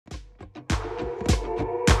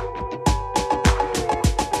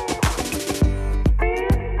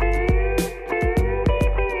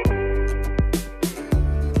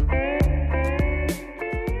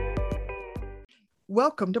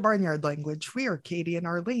Welcome to Barnyard Language. We are Katie and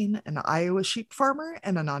Arlene, an Iowa sheep farmer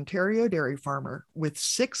and an Ontario dairy farmer, with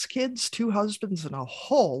 6 kids, 2 husbands, and a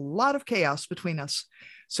whole lot of chaos between us.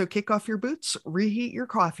 So kick off your boots, reheat your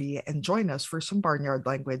coffee, and join us for some Barnyard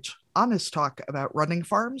Language, honest talk about running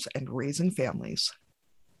farms and raising families.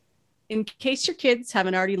 In case your kids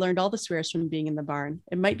haven't already learned all the swears from being in the barn,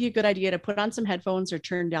 it might be a good idea to put on some headphones or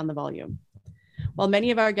turn down the volume. While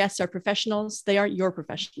many of our guests are professionals, they aren't your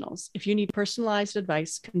professionals. If you need personalized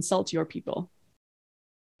advice, consult your people.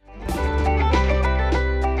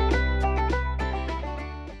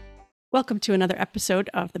 Welcome to another episode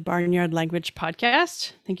of the Barnyard Language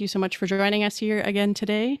Podcast. Thank you so much for joining us here again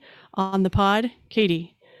today on the pod.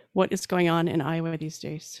 Katie, what is going on in Iowa these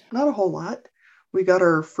days? Not a whole lot. We got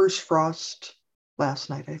our first frost last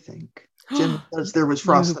night, I think. Jim says there was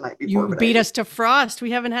frost the night before. You beat us to frost.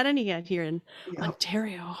 We haven't had any yet here in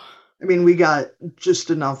Ontario. I mean, we got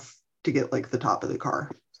just enough to get like the top of the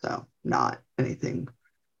car. So not anything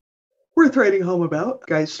worth writing home about.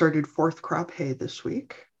 Guys started 4th crop hay this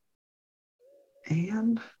week.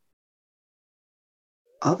 And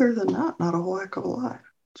other than that, not a whole heck of a lot.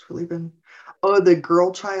 It's really been... Oh, the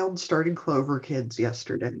girl child started Clover Kids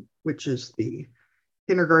yesterday, which is the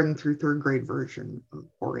kindergarten through 3rd grade version of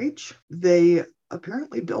 4-H. They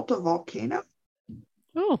apparently built a volcano.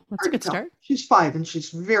 Oh, that's a good start. She's 5 and she's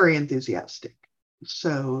very enthusiastic.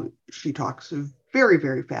 So she talks very,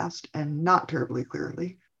 very fast and not terribly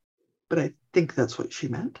clearly. But I think that's what she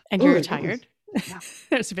meant. And you're tired. Yeah.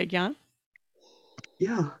 There's a big yawn.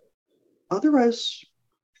 Yeah. Otherwise,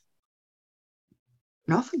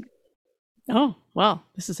 nothing. Oh, well,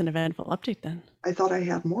 this is an eventful update then. I thought I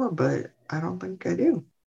had more, but I don't think I do.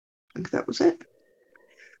 I think that was it.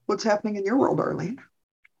 What's happening in your world, Arlene?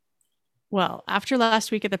 Well, after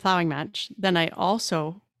last week at the plowing match, then I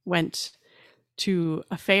also went to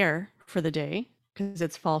a fair for the day because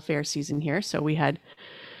it's fall fair season here. So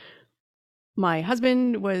my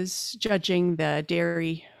husband was judging the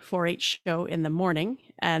dairy 4-H show in the morning,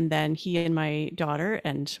 and then he and my daughter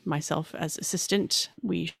and myself as assistant,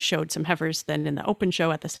 we showed some heifers then in the open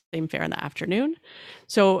show at the same fair in the afternoon.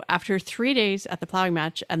 So after 3 days at the plowing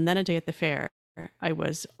match and then a day at the fair, I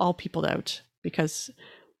was all peopled out because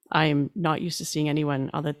I'm not used to seeing anyone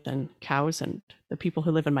other than cows and the people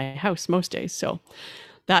who live in my house most days. So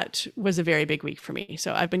that was a very big week for me.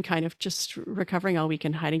 So I've been kind of just recovering all week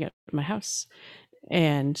and hiding out in my house.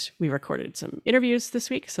 And we recorded some interviews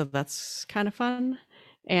this week, so that's kind of fun.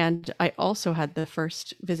 And I also had the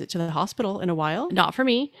first visit to the hospital in a while, not for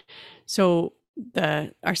me. So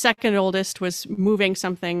our second oldest was moving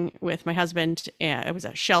something with my husband, and it was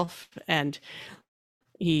a shelf, and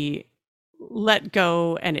he let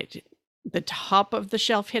go, and the top of the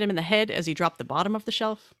shelf hit him in the head as he dropped the bottom of the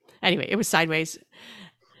shelf. Anyway, it was sideways.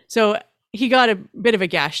 So he got a bit of a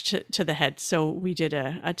gash to the head. So we did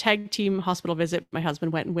a tag team hospital visit. My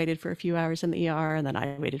husband went and waited for a few hours in the ER, and then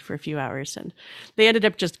I waited for a few hours, and they ended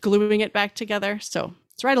up just gluing it back together. So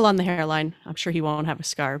it's right along the hairline. I'm sure he won't have a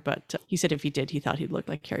scar, but he said if he did, he thought he'd look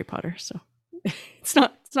like Harry Potter. So it's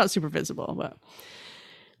not super visible, but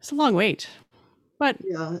it's a long wait. But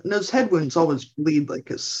yeah, and those head wounds always bleed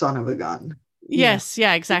like a son of a gun. Yes,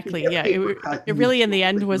 yeah, exactly. Yeah, it really in the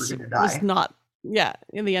end was not. Yeah,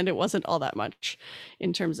 in the end, it wasn't all that much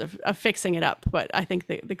in terms of fixing it up, but I think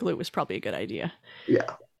the glue was probably a good idea.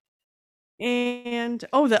 Yeah. And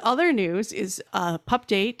the other news is pup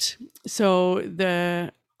date. So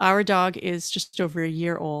our dog is just over a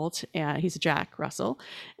year old. He's a Jack Russell,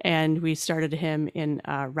 and we started him in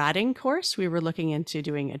a ratting course. We were looking into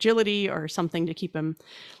doing agility or something to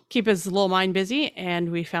keep his little mind busy,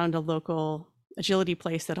 and we found a local agility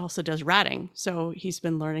place that also does ratting. So he's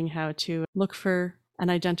been learning how to look for and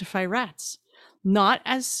identify rats. Not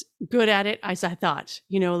as good at it as I thought.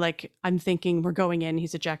 Like I'm thinking we're going in,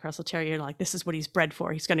 he's a Jack Russell Terrier, like this is what he's bred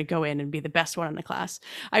for. He's going to go in and be the best one in the class.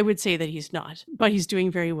 I would say that he's not, but he's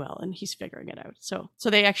doing very well and he's figuring it out. So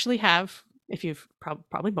they actually have, if you've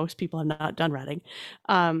probably most people have not done ratting,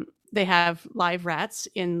 they have live rats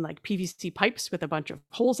in like PVC pipes with a bunch of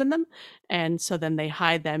holes in them. And so then they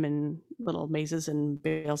hide them in little mazes and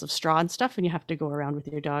bales of straw and stuff. And you have to go around with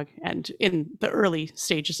your dog. And in the early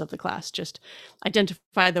stages of the class, just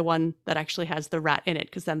identify the one that actually has the rat in it,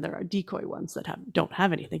 because then there are decoy ones that don't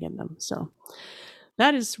have anything in them. So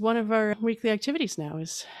that is one of our weekly activities now,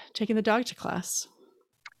 is taking the dog to class.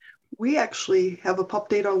 We actually have a pup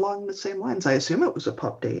date along the same lines. I assume it was a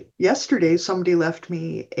pup date. Yesterday, somebody left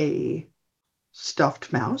me a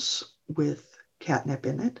stuffed mouse with catnip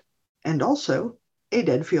in it, and also a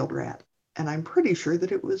dead field rat. And I'm pretty sure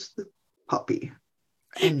that it was the puppy.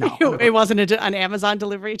 No. It wasn't an Amazon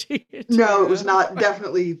delivery to you. No, it was not,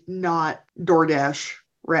 definitely not DoorDash,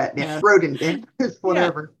 RatNet, Rodent,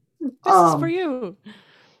 whatever. This is for you.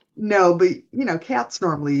 No, but cats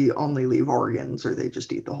normally only leave organs or they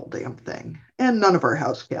just eat the whole damn thing. And none of our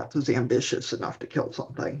house cats was ambitious enough to kill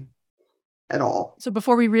something at all. So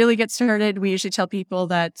before we really get started, we usually tell people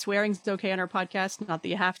that swearing's okay on our podcast. Not that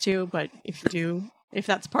you have to, but if you do, if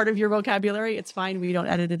that's part of your vocabulary, it's fine. We don't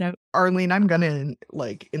edit it out. Arlene, I'm going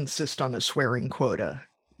to insist on a swearing quota.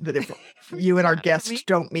 That if you and our guests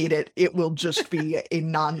don't meet it, it will just be a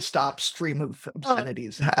nonstop stream of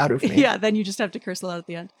obscenities out of me. Yeah, then you just have to curse a lot at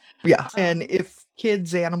the end. Yeah, and if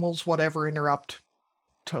kids, animals, whatever interrupt,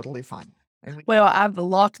 totally fine. Well, I've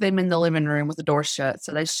locked them in the living room with the door shut,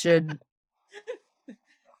 so they should.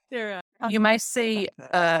 You may see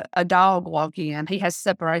a dog walk in. He has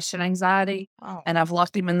separation anxiety, and I've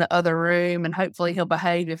locked him in the other room, and hopefully he'll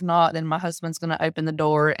behave. If not, then my husband's going to open the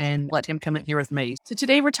door and let him come in here with me. So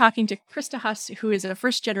today we're talking to Krista Huss, who is a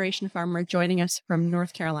first-generation farmer joining us from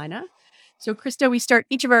North Carolina. So Krista, we start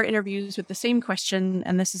each of our interviews with the same question,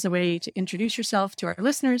 and this is a way to introduce yourself to our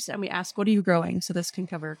listeners, and we ask, what are you growing? So this can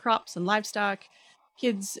cover crops and livestock,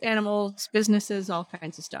 kids, animals, businesses, all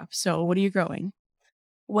kinds of stuff. So what are you growing?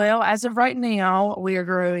 Well, as of right now, we are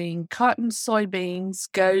growing cotton, soybeans,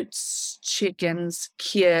 goats, chickens,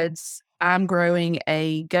 kids. I'm growing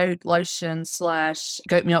a goat lotion /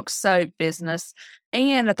 goat milk soap business.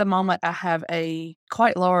 And at the moment, I have a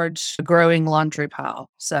quite large growing laundry pile.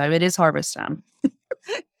 So it is harvest time.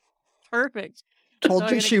 Perfect. Told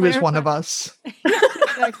you she was one of us.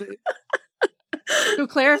 Exactly. So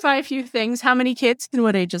clarify a few things. How many kids and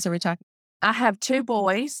what ages are we talking? I have 2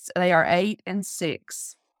 boys. They are 8 and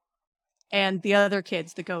 6. And the other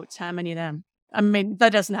kids, the goats, how many of them? I mean,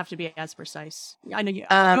 that doesn't have to be as precise. I know you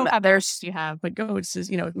have, but goats is,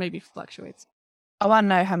 maybe fluctuates. Oh, I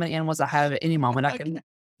know how many animals I have at any moment.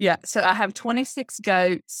 Yeah. So I have 26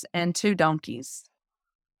 goats and 2 donkeys.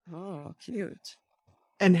 Oh, cute.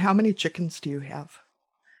 And how many chickens do you have?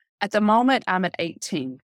 At the moment, I'm at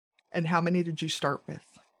 18. And how many did you start with?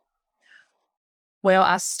 Well,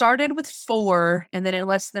 I started with 4, and then in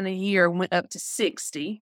less than a year went up to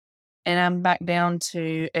 60. And I'm back down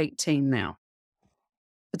to 18 now.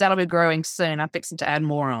 But that'll be growing soon. I'm fixing to add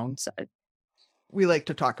more on. So we like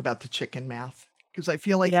to talk about the chicken math because I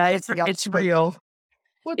feel like it's real.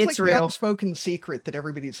 Well, it's like real. The unspoken secret that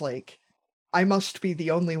everybody's like, I must be the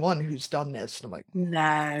only one who's done this. And I'm like,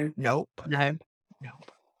 no.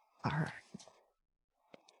 All right.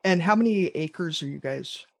 And how many acres are you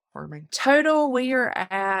guys farming? Total, we are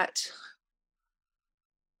at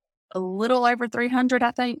a little over 300, I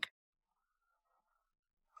think.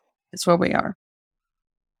 That's where we are.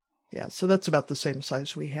 Yeah, so that's about the same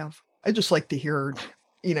size we have. I just like to hear,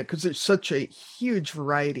 because there's such a huge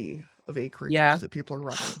variety of acreage that people are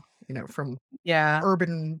running, from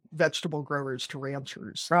urban vegetable growers to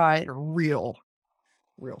ranchers. Right. A real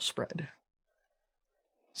spread.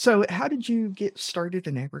 So how did you get started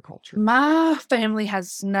in agriculture? My family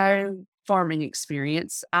has no farming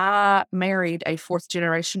experience. I married a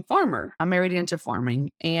 4th-generation farmer. I married into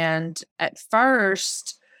farming. And at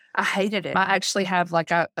first, I hated it. I actually have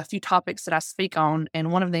a few topics that I speak on,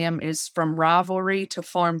 and one of them is from rivalry to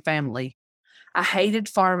farm family. I hated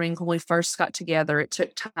farming when we first got together. It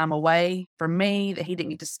took time away from me that he didn't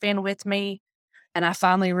get to spend with me. And I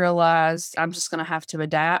finally realized I'm just going to have to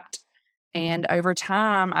adapt. And over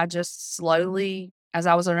time, I just slowly, as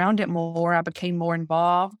I was around it more, I became more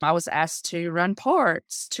involved. I was asked to run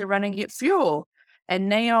parts, to run and get fuel. And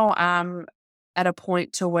now I'm at a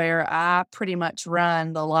point to where I pretty much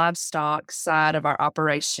run the livestock side of our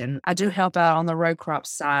operation. I do help out on the row crop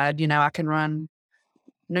side. I can run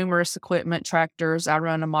numerous equipment, tractors. I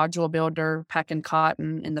run a module builder, packing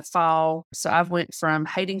cotton in the fall. So I've went from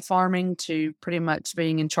hating farming to pretty much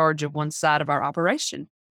being in charge of one side of our operation.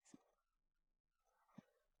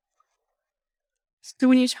 So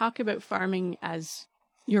when you talk about farming as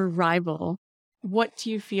your rival, what do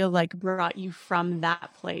you feel like brought you from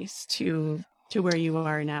that place to where you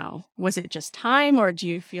are now? Was it just time, or do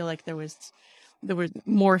you feel like there were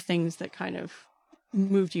more things that kind of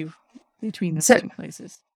moved you between those two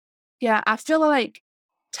places? Yeah, I feel like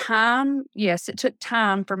time, yes, it took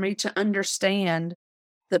time for me to understand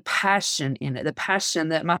the passion in it, the passion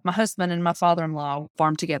that my husband and my father-in-law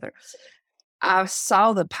farmed together. I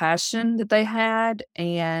saw the passion that they had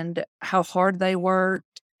and how hard they worked.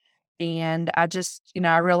 And I just,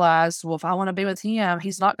 I realized, well, if I want to be with him,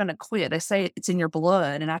 he's not going to quit. They say it's in your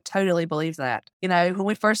blood. And I totally believe that. When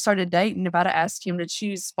we first started dating, if I'd have asked him to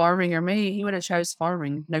choose farming or me, he would have chose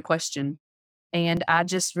farming, no question. And I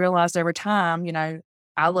just realized over time,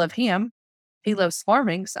 I love him. He loves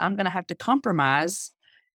farming. So I'm going to have to compromise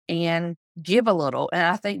and give a little. And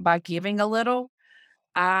I think by giving a little,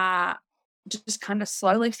 I just kind of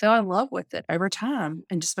slowly fell in love with it over time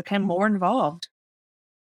and just became more involved.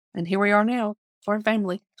 And here we are now, for a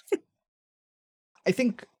family. I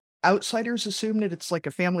think outsiders assume that it's like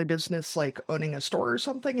a family business, like owning a store or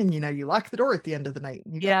something. And, you lock the door at the end of the night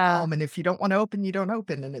and you go home. And if you don't want to open, you don't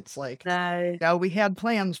open. And it's like, no, we had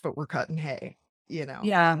plans, but we're cutting hay,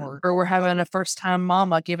 Yeah. Or we're having a first time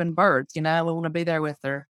mama giving birth, we want to be there with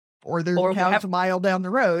her. Or there's cows a mile down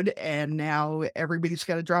the road, and now everybody's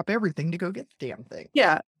got to drop everything to go get the damn thing.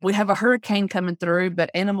 Yeah, we have a hurricane coming through,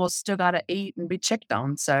 but animals still got to eat and be checked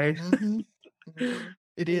on. So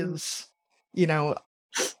it is,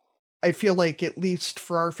 I feel like at least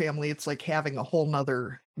for our family, it's like having a whole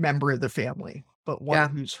nother member of the family, but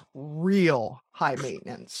one who's real high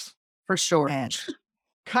maintenance. For sure. And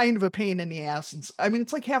kind of a pain in the ass.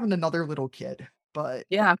 It's like having another little kid, but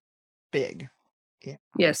big. Yeah.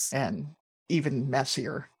 Yes. And even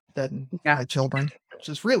messier than my children, which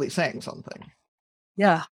is really saying something.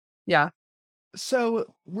 Yeah. Yeah. So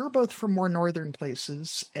we're both from more northern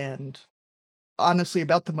places. And honestly,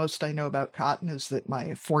 about the most I know about cotton is that my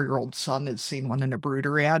 4-year-old son has seen one in a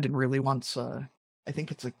brooder ad and really wants I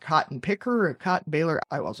think it's a cotton picker or a cotton baler.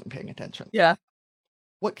 I wasn't paying attention. Yeah.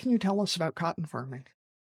 What can you tell us about cotton farming?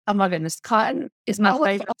 Oh my goodness, cotton is my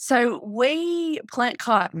favorite. So we plant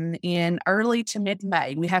cotton in early to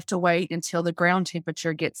mid-May. We have to wait until the ground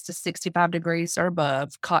temperature gets to 65 degrees or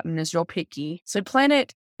above. Cotton is real picky. So plant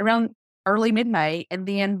it around early mid-May, and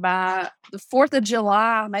then by the 4th of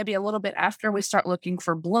July, maybe a little bit after, we start looking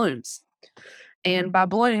for blooms. And by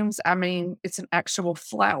blooms, it's an actual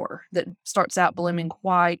flower that starts out blooming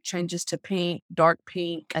white, changes to pink, dark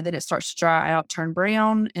pink, and then it starts to dry out, turn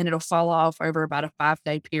brown, and it'll fall off over about a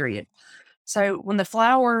 5-day period. So when the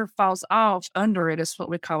flower falls off, under it is what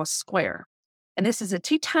we call a square. And this is a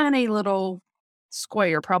teeny little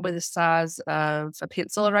square, probably the size of a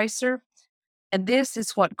pencil eraser. And this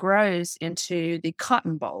is what grows into the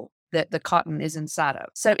cotton boll that the cotton is inside of.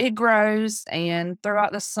 So it grows, and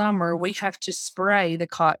throughout the summer, we have to spray the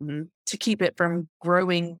cotton to keep it from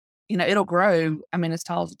growing. It'll grow, as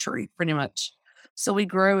tall as a tree, pretty much. So we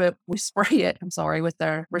spray it, with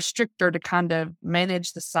a restrictor to kind of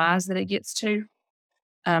manage the size that it gets to.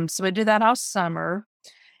 So we do that all summer.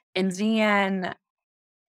 And then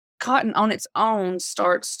cotton on its own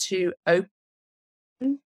starts to open.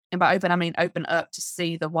 And by open, I mean open up to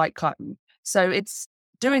see the white cotton. So it's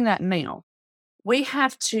doing that now. We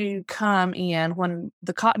have to come in when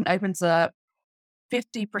the cotton opens up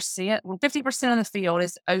 50%. When 50% of the field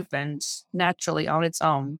is opened naturally on its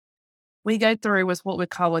own, we go through with what we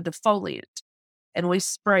call a defoliant, and we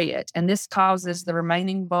spray it. And this causes the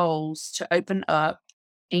remaining bolls to open up,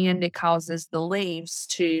 and it causes the leaves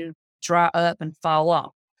to dry up and fall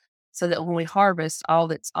off. So that when we harvest, all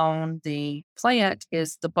that's on the plant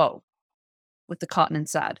is the boll with the cotton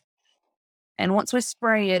inside. And once we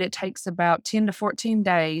spray it, it takes about 10 to 14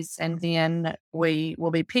 days, and then we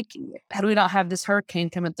will be picking it. Had we not have this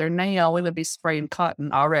hurricane coming through now, we would be spraying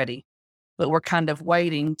cotton already. But we're kind of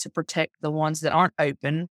waiting to protect the ones that aren't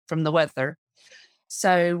open from the weather.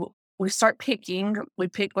 So we start picking. We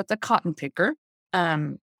pick with a cotton picker.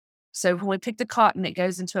 So when we pick the cotton, it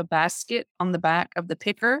goes into a basket on the back of the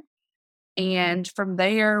picker. And from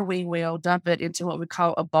there, we will dump it into what we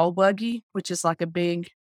call a boll buggy, which is like a big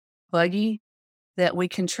buggy that we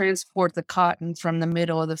can transport the cotton from the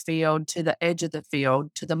middle of the field to the edge of the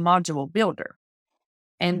field to the module builder.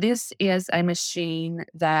 And this is a machine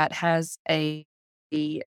that has a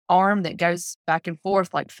arm that goes back and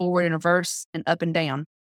forth, like forward and reverse and up and down.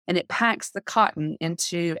 And it packs the cotton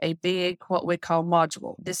into a big, what we call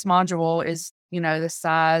module. This module is, the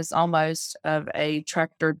size almost of a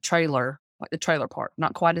tractor trailer, like the trailer part,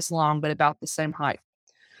 not quite as long, but about the same height.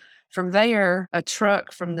 From there, a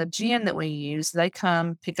truck from the gin that we use, they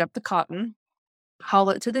come pick up the cotton,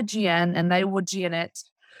 haul it to the gin, and they will gin it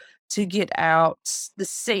to get out the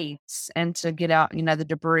seeds and to get out, the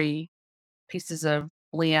debris, pieces of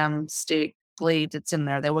limb, stick, leaves that's in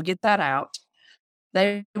there. They will get that out.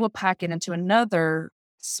 They will pack it into another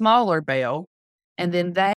smaller bale, and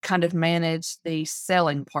then they kind of manage the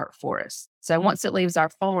selling part for us. So once it leaves our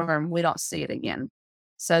farm, we don't see it again.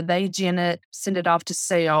 So they gin it, send it off to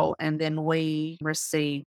sell, and then we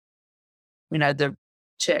receive, the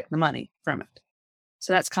check, the money from it.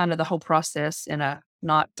 So that's kind of the whole process in a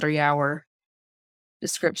not 3-hour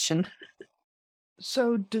description.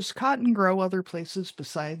 So does cotton grow other places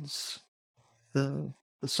besides the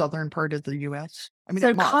southern part of the U.S.?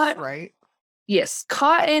 It must, right? Yes,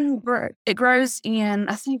 cotton, it grows in,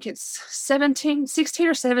 I think it's 16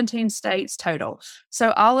 or 17 states total.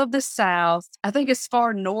 So all of the South, I think as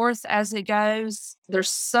far north as it goes, there's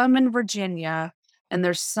some in Virginia and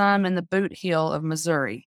there's some in the Boot Heel of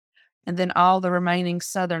Missouri. And then all the remaining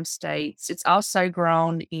southern states. It's also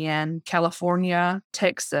grown in California,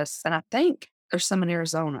 Texas, and I think there's some in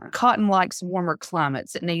Arizona. Cotton likes warmer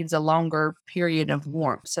climates. It needs a longer period of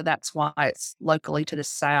warmth. So that's why it's locally to the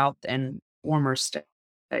south and warmer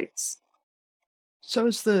states. So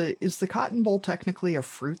is the cotton boll technically a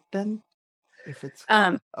fruit then? If it's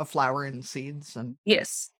a flower and seeds and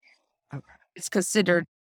yes. Okay. It's considered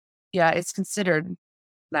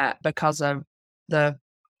that because of the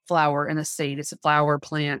flower and the seed. It's a flower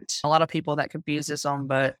plant. A lot of people that confuses them,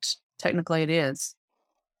 but technically it is.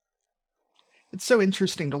 It's so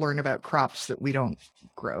interesting to learn about crops that we don't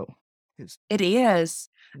grow. It is.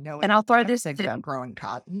 No, and I'll throw this about growing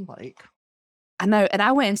cotton, like I know. And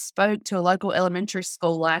I went and spoke to a local elementary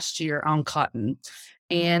school last year on cotton,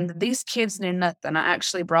 and these kids knew nothing. I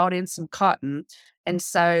actually brought in some cotton, and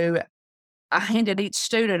so I handed each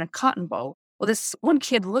student a cotton boll. Well, this one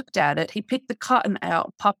kid looked at it. He picked the cotton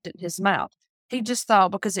out, popped it in his mouth. He just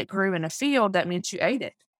thought because it grew in a field, that meant you ate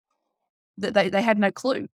it. They had no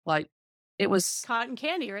clue. Like, it was cotton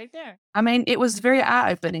candy right there. I mean, it was very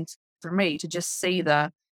eye-opening for me to just see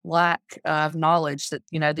the lack of knowledge that,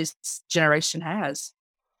 this generation has.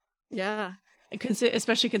 Yeah.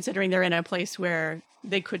 Especially considering they're in a place where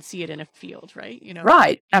they could see it in a field, right?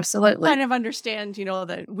 Right. Absolutely. Kind of understand,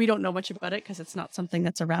 that we don't know much about it because it's not something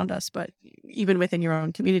that's around us, but even within your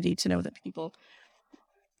own community to know that people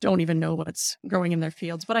don't even know what's growing in their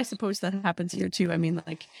fields. But I suppose that happens here too. I mean,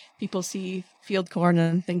 like, people see field corn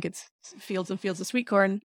and think it's fields and fields of sweet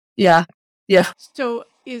corn. Yeah. Yeah. So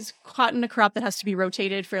is cotton a crop that has to be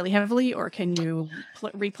rotated fairly heavily, or can you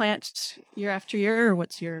replant year after year, or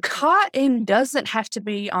what's your... Cotton doesn't have to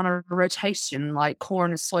be on a rotation like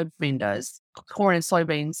corn and soybeans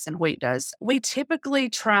and wheat does. We typically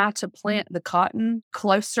try to plant the cotton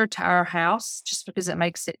closer to our house just because it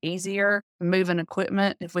makes it easier moving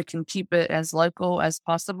equipment if we can keep it as local as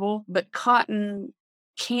possible. But cotton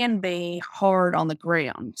can be hard on the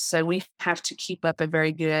ground. So we have to keep up a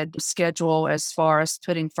very good schedule as far as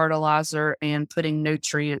putting fertilizer and putting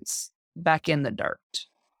nutrients back in the dirt.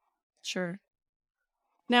 Sure.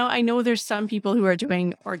 Now, I know there's some people who are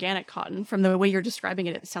doing organic cotton. From the way you're describing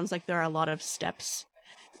it, it sounds like there are a lot of steps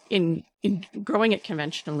in growing it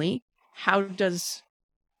conventionally. I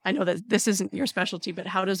know that this isn't your specialty, but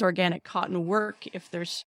how does organic cotton work if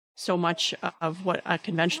there's so much of what a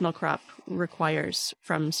conventional crop requires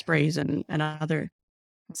from sprays and other?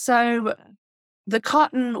 So the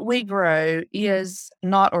cotton we grow is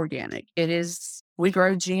not organic. We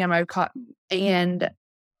grow GMO cotton. And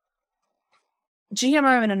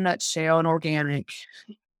GMO in a nutshell and organic,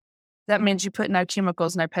 that means you put no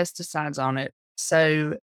chemicals, no pesticides on it.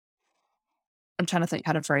 So I'm trying to think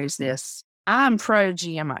how to phrase this. I'm pro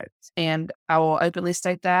GMO, and I will openly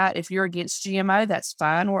state that. If you're against GMO, that's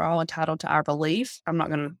fine. We're all entitled to our belief. I'm not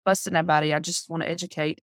going to bust at nobody. I just want to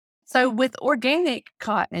educate. So with organic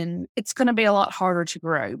cotton, it's going to be a lot harder to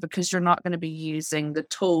grow because you're not going to be using the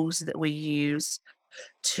tools that we use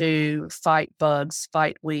to fight bugs,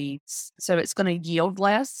 fight weeds. So it's going to yield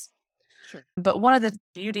less. Sure. But one of the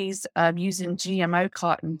beauties of using GMO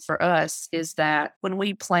cotton for us is that when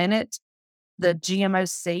we plant it, the GMO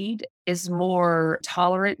seed is more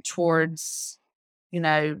tolerant towards,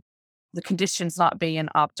 the conditions not being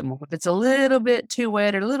optimal. If it's a little bit too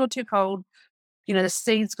wet or a little too cold, the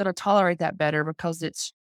seed's going to tolerate that better because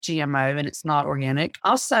it's GMO and it's not organic.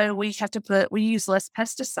 Also, we use less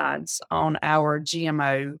pesticides on our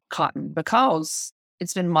GMO cotton because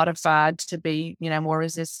it's been modified to be, more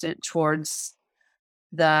resistant towards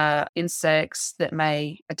the insects that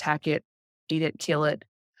may attack it, eat it, kill it.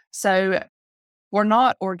 So we're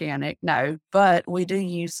not organic, no, but we do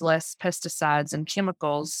use less pesticides and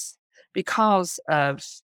chemicals because of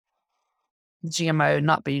GMO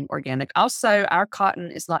not being organic. Also, our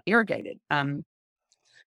cotton is not irrigated.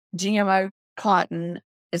 GMO cotton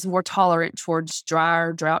is more tolerant towards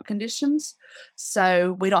drier drought conditions,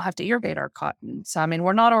 so we don't have to irrigate our cotton. So,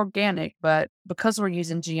 we're not organic, but because we're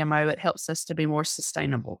using GMO, it helps us to be more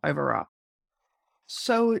sustainable overall.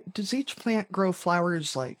 So does each plant grow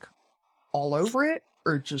flowers like all over it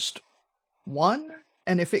or just one?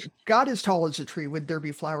 And if it got as tall as a tree, would there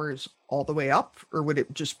be flowers all the way up, or would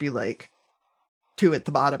it just be like 2 at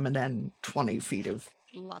the bottom and then 20 feet of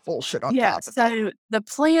Lots bullshit on Yeah. top of it. So the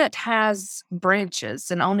plant has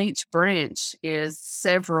branches, and on each branch is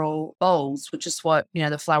several bowls, which is what,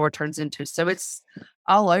 the flower turns into. So it's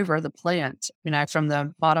all over the plant, from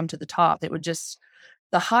the bottom to the top.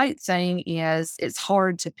 The height thing is, it's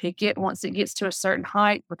hard to pick it once it gets to a certain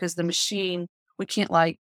height, because the machine, we can't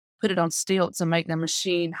like put it on stilts and make the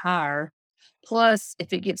machine higher. Plus,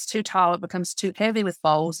 if it gets too tall, it becomes too heavy with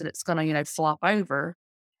bowls and it's going to, flop over.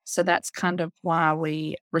 So that's kind of why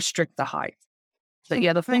we restrict the height. But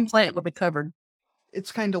yeah, the full plant will be covered.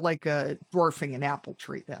 It's kind of like dwarfing an apple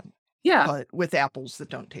tree then, Yeah. but with apples that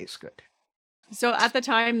don't taste good. So at the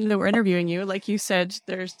time that we're interviewing you, like you said,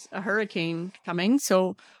 there's a hurricane coming.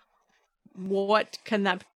 So what can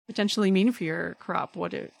that potentially mean for your crop?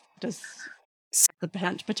 Does the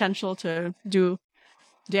potential to do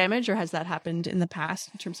damage, or has that happened in the past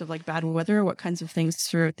in terms of like bad weather? What kinds of things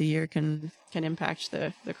throughout the year can impact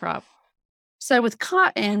the crop? So with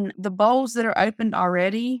cotton, the bowls that are opened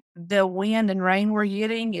already, the wind and rain we're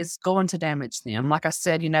getting is going to damage them. Like I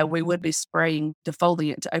said, we would be spraying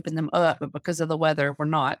defoliant to open them up, but because of the weather, we're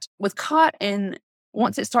not. With cotton,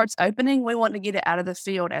 once it starts opening, we want to get it out of the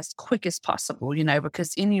field as quick as possible,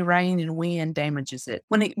 because any rain and wind damages it.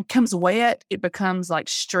 When it becomes wet, it becomes like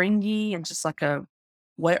stringy and just like a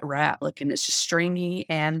wet rat looking. It's just stringy,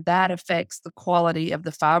 and that affects the quality of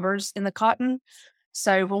the fibers in the cotton.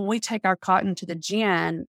 So when we take our cotton to the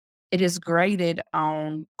gin, it is graded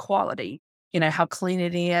on quality, how clean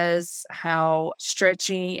it is, how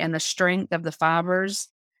stretchy, and the strength of the fibers.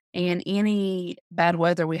 And any bad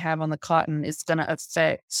weather we have on the cotton is going to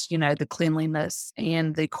affect, the cleanliness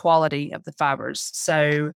and the quality of the fibers.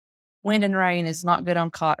 So wind and rain is not good on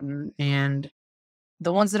cotton, and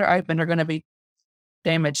the ones that are open are going to be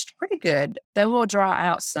damaged pretty good. They will dry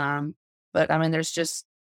out some, but there's just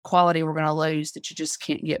quality we're going to lose that you just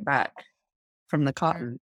can't get back from the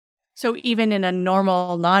cotton. So even in a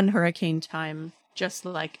normal non-hurricane time, just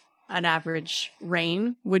like an average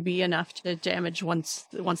rain would be enough to damage once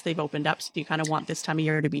they've opened up. So you kind of want this time of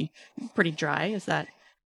year to be pretty dry. Is that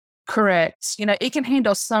correct? It can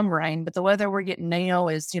handle some rain, but the weather we're getting now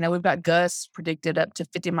is, we've got gusts predicted up to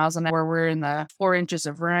 50 miles an hour. We're in the 4 inches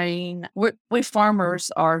of rain. We farmers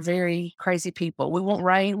are very crazy people. We want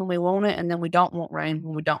rain when we want it, and then we don't want rain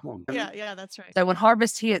when we don't want it. Yeah, that's right. So when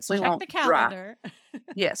harvest hits, we want the calendar. Dry.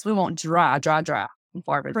 Yes, we want dry.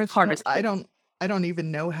 Harvest. I don't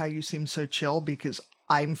even know how you seem so chill, because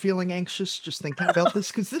I'm feeling anxious just thinking about this,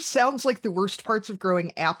 because this sounds like the worst parts of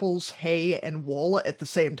growing apples, hay, and wool at the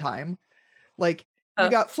same time. Like, you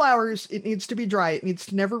got flowers, it needs to be dry, it needs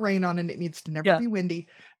to never rain on it, it needs to never be windy,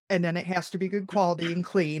 and then it has to be good quality and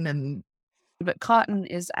clean. But cotton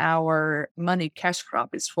is our money cash crop.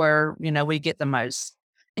 It's where, we get the most.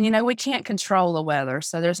 And, we can't control the weather,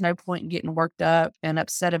 so there's no point in getting worked up and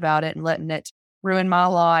upset about it and letting it ruin my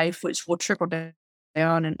life, which will trickle down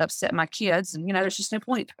and upset my kids. And, there's just no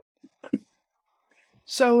point.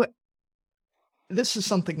 So this is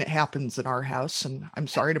something that happens in our house, and I'm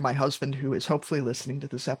sorry to my husband, who is hopefully listening to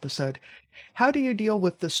this episode. How do you deal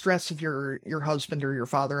with the stress of your husband or your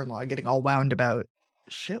father-in-law getting all wound about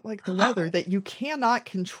shit like the weather that you cannot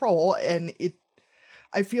control? And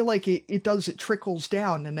I feel like it trickles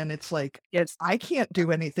down, and then it's like, Yes. I can't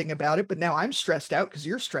do anything about it, but now I'm stressed out because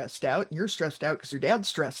you're stressed out, and you're stressed out because your dad's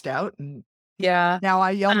stressed out, and Yeah. now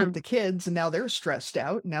I yell at the kids, and now they're stressed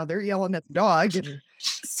out. Now they're yelling at the dog. And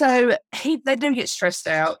So they do get stressed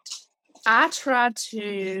out. I try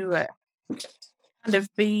to kind of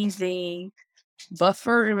be the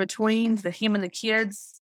buffer in between him and the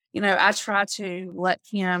kids. I try to let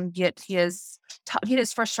him get his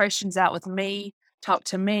frustrations out with me, talk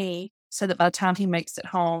to me, so that by the time he makes it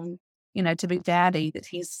home, to be daddy, that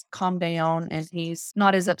he's calmed down and he's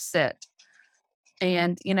not as upset.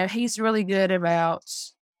 And, he's really good about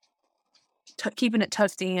keeping it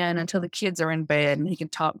tucked in until the kids are in bed and he can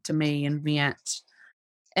talk to me and vent.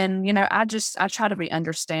 And, I try to be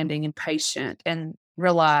understanding and patient and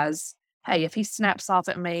realize, hey, if he snaps off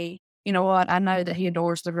at me, you know what? I know that he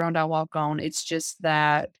adores the ground I walk on. It's just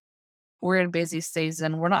that we're in busy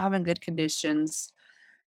season. We're not having good conditions.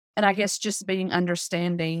 And I guess just being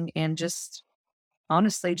understanding and just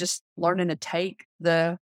honestly just learning to take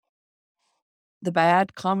the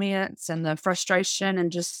bad comments and the frustration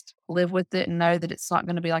and just live with it and know that it's not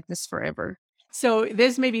going to be like this forever. So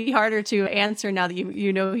this may be harder to answer now that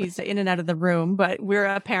you know he's in and out of the room, but we're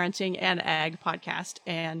a parenting and ag podcast,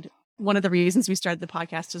 and one of the reasons we started the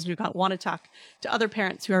podcast is we want to talk to other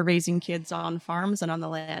parents who are raising kids on farms and on the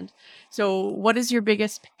land. So what is your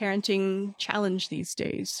biggest parenting challenge these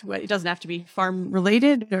days? It doesn't have to be farm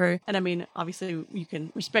related and I mean, obviously you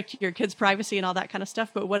can respect your kids' privacy and all that kind of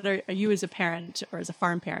stuff, but what are you as a parent or as a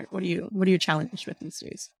farm parent? What are you challenged with these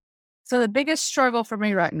days? So the biggest struggle for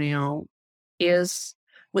me right now is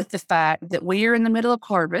with the fact that we are in the middle of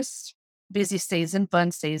harvest, busy season,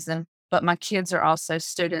 fun season, but my kids are also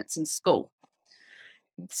students in school.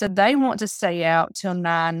 So they want to stay out till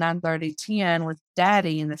 9:30, 10 with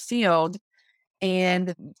daddy in the field.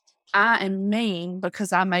 And I am mean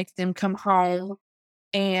because I make them come home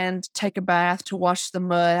and take a bath to wash the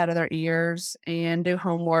mud out of their ears and do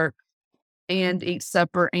homework and eat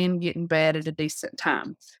supper and get in bed at a decent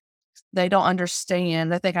time. They don't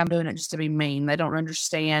understand. They think I'm doing it just to be mean. They don't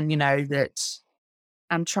understand, that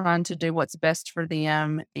I'm trying to do what's best for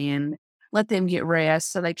them and let them get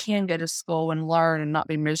rest so they can go to school and learn and not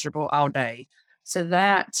be miserable all day. So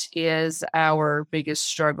that is our biggest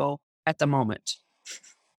struggle at the moment.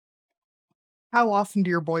 How often do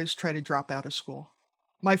your boys try to drop out of school?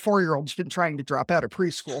 My 4-year-old's been trying to drop out of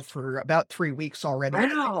preschool for about 3 weeks already.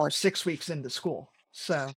 Wow. Or 6 weeks into school.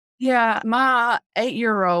 So yeah, my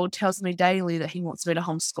 8-year-old tells me daily that he wants me to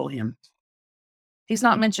homeschool him. He's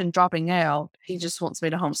not mentioned dropping out. He just wants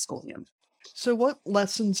me to homeschool him. So what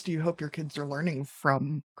lessons do you hope your kids are learning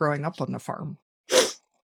from growing up on the farm?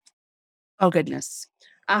 Oh, goodness.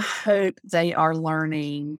 I hope they are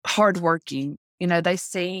learning hardworking. They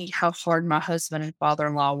see how hard my husband and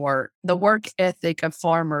father-in-law work. The work ethic of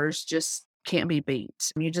farmers just can't be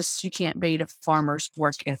beat. You can't beat a farmer's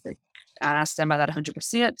work ethic. And I stand by that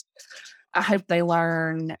 100%. I hope they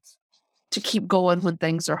learn to keep going when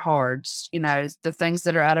things are hard. The things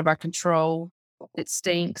that are out of our control, it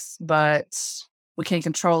stinks, but we can't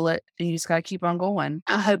control it. And you just got to keep on going.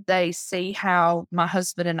 I hope they see how my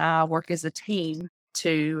husband and I work as a team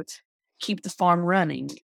to keep the farm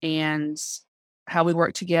running and how we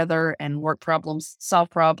work together and solve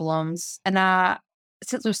problems. And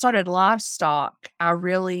since we've started livestock, I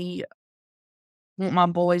really want my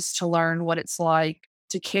boys to learn what it's like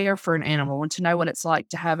to care for an animal and to know what it's like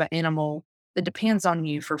to have an animal that depends on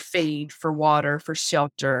you for feed, for water, for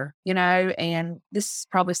shelter, and this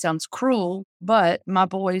probably sounds cruel, but my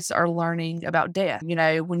boys are learning about death.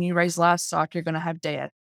 When you raise livestock, you're going to have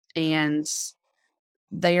death. And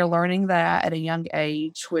they are learning that at a young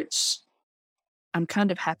age, which I'm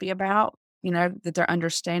kind of happy about, that they're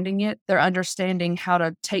understanding it. They're understanding how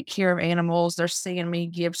to take care of animals. They're seeing me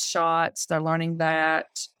give shots. They're learning that.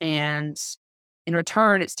 And in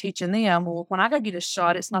return, it's teaching them, well, when I go get a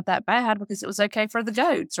shot, it's not that bad because it was okay for the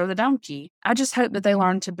goats or the donkey. I just hope that they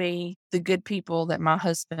learn to be the good people that my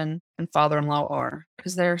husband and father-in-law are,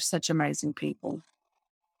 because they're such amazing people.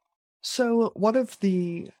 So what of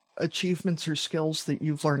the achievements or skills that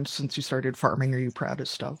you've learned since you started farming are you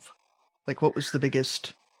proudest of? Like, what was the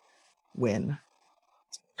biggest win?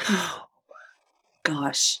 Oh,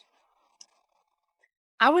 gosh.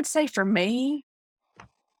 I would say for me,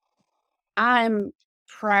 I'm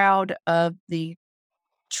proud of the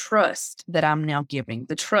trust that I'm now giving,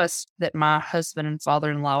 the trust that my husband and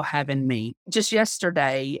father-in-law have in me. Just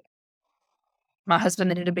yesterday, my husband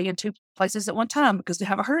needed to be in 2 places at one time because we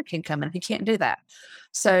have a hurricane coming. He can't do that.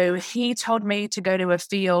 So he told me to go to a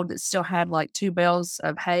field that still had like 2 bales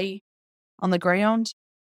of hay on the ground.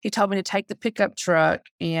 He told me to take the pickup truck,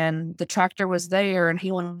 and the tractor was there, and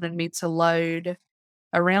he wanted me to load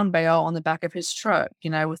a round bale on the back of his truck,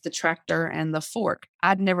 with the tractor and the fork.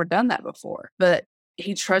 I'd never done that before, but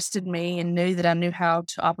he trusted me and knew that I knew how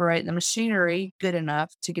to operate the machinery good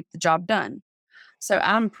enough to get the job done. So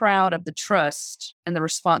I'm proud of the trust and the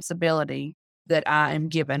responsibility that I am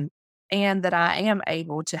given and that I am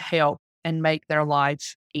able to help and make their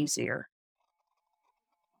life easier.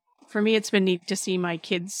 For me, it's been neat to see my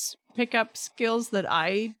kids pick up skills that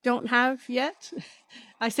I don't have yet.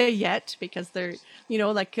 I say yet because they're,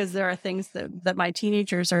 because there are things that my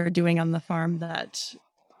teenagers are doing on the farm that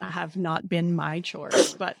have not been my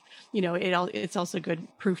chores. But, it's also good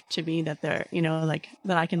proof to me that they're,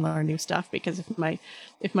 that I can learn new stuff, because if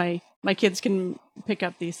my kids can pick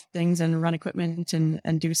up these things and run equipment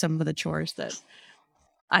and do some of the chores that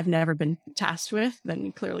I've never been tasked with,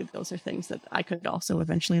 then clearly those are things that I could also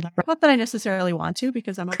eventually learn. Not that I necessarily want to,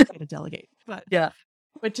 because I'm okay to delegate, but yeah.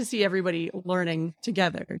 But to see everybody learning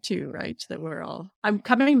together too, right? That I'm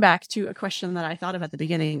coming back to a question that I thought of at the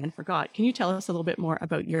beginning and forgot. Can you tell us a little bit more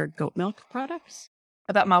about your goat milk products?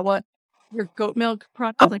 About my what? Your goat milk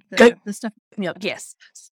products, like the stuff. Milk, yes.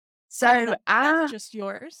 So that's just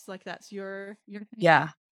yours, like that's your thing?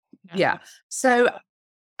 Yeah. So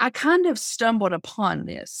I kind of stumbled upon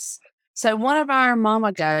this. So one of our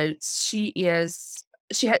mama goats, she's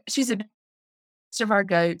a most of our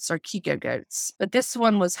goats are Kiko goats, but this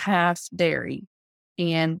one was half dairy.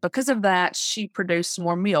 And because of that, she produced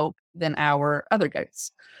more milk than our other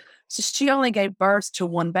goats. So she only gave birth to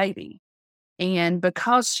one baby. And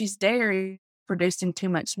because she's dairy, producing too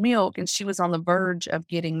much milk, and she was on the verge of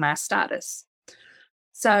getting mastitis.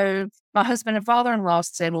 So my husband and father-in-law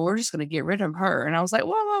said, well, we're just going to get rid of her. And I was like,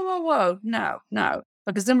 whoa, whoa, whoa, whoa. No, no.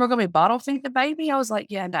 Because then we're going to be bottle feeding the baby. I was like,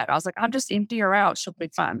 yeah, no. I was like, I'll just empty her out. She'll be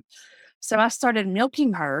fine. So I started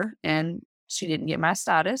milking her and she didn't get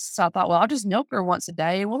mastitis. So I thought, well, I'll just milk her once a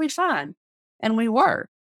day and we'll be fine. And we were.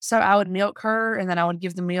 So I would milk her and then I would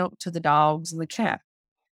give the milk to the dogs and the cat.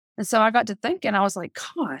 And so I got to thinking, I was like,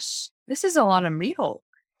 gosh, this is a lot of milk.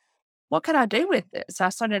 What could I do with this? I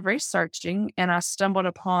started researching and I stumbled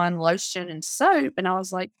upon lotion and soap. And I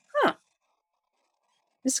was like,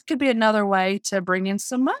 this could be another way to bring in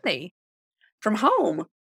some money from home.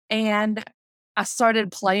 And I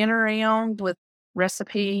started playing around with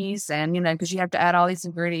recipes and, because you have to add all these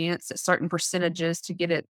ingredients at certain percentages to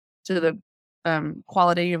get it to the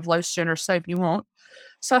quality of lotion or soap you want.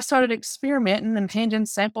 So I started experimenting and handing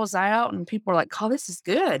samples out and people were like, oh, this is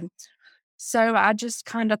good. So I just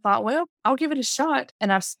kind of thought, well, I'll give it a shot.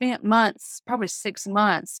 And I've spent months, probably 6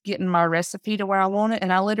 months, getting my recipe to where I want it.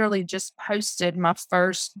 And I literally just posted my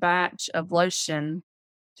first batch of lotion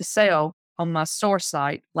to sell on my store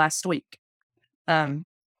site last week.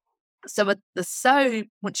 So with the soap,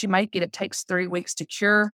 once you make it, it takes 3 weeks to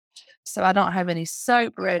cure. So I don't have any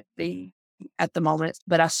soap ready at the moment,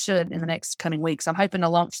 but I should in the next coming weeks. I'm hoping to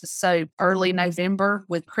launch the soap early November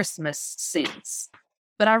with Christmas scents.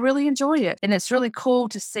 But I really enjoy it. And it's really cool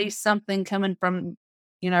to see something coming from,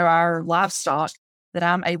 our livestock that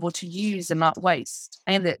I'm able to use and not waste.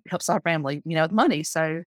 And it helps our family, with money.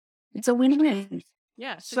 So it's a win-win.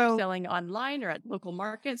 Yeah. So you're selling online or at local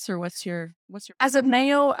markets, or what's your As of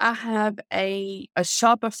now, I have a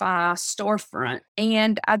Shopify storefront,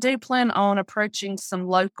 and I do plan on approaching some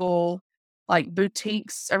local like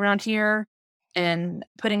boutiques around here and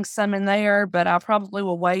putting some in there, but I probably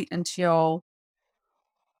will wait until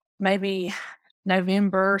maybe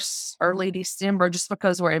November, early December, just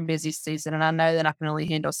because we're in busy season and I know that I can only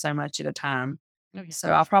handle so much at a time. Oh, yeah.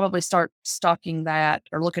 So I'll probably start stocking that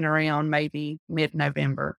or looking around maybe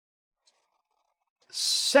mid-November.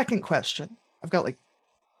 Second question. I've got like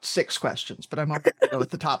 6 questions, but I'm going to go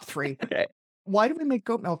with the top 3. Okay. Why do we make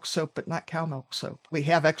goat milk soap but not cow milk soap? We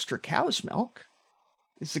have extra cow's milk.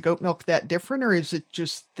 Is the goat milk that different, or is it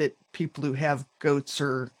just that people who have goats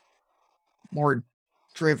are more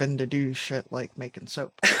driven to do shit like making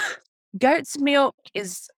soap? Goat's milk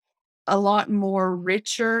is a lot more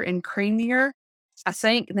richer and creamier, I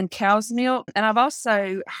think, than cow's milk. And I've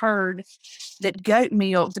also heard that goat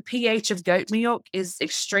milk, the pH of goat milk is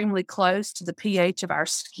extremely close to the pH of our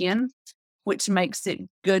skin, which makes it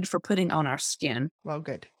good for putting on our skin. Well,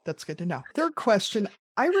 good. That's good to know. Third question.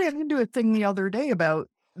 I ran into a thing the other day about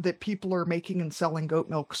that people are making and selling goat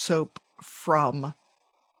milk soap from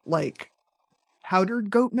like powdered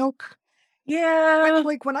goat milk. Yeah.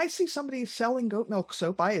 Like when I see somebody selling goat milk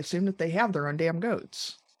soap, I assume that they have their own damn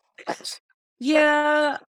goats.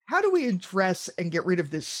 Yeah. How do we address and get rid of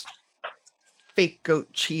this fake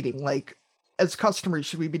goat cheating? Like, as customers,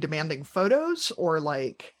 should we be demanding photos or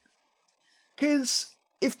like, because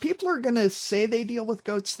if people are going to say they deal with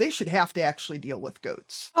goats, they should have to actually deal with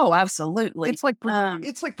goats. Oh, absolutely. It's like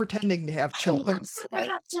pretending to have children,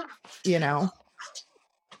 I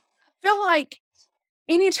feel like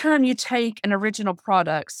anytime you take an original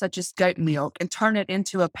product such as goat milk and turn it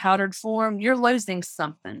into a powdered form, you're losing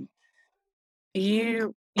something.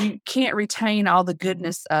 You can't retain all the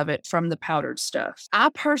goodness of it from the powdered stuff. I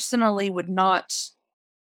personally would not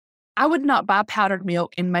buy powdered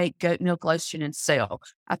milk and make goat milk lotion and sell.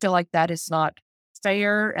 I feel like that is not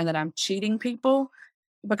fair and that I'm cheating people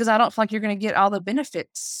because I don't feel like you're going to get all the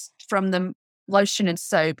benefits from the lotion and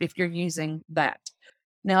soap if you're using that.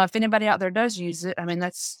 Now, if anybody out there does use it, I mean,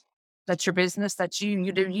 that's your business. That's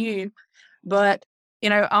you do you. But,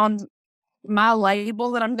 on my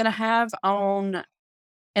label that I'm going to have on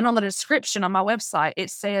the description on my website,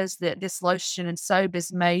 it says that this lotion and soap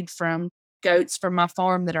is made from goats from my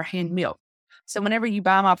farm that are hand milked. So whenever you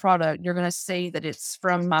buy my product, you're going to see that it's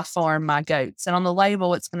from my farm, my goats. And on the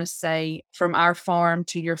label, it's going to say from our farm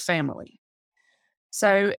to your family.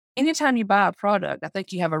 So anytime you buy a product, I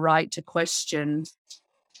think you have a right to question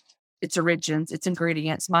its origins, its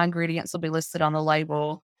ingredients. My ingredients will be listed on the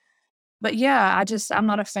label. But yeah, I'm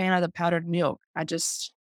not a fan of the powdered milk. I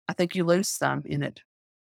think you lose some in it.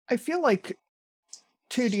 feel like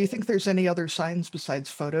Two, do you think there's any other signs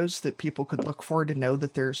besides photos that people could look for to know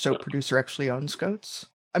that their soap producer actually owns goats?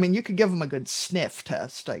 I mean, you could give them a good sniff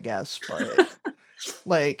test, I guess, but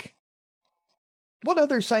like, what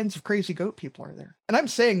other signs of crazy goat people are there? And I'm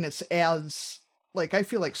saying this as, like, I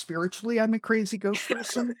feel like spiritually I'm a crazy goat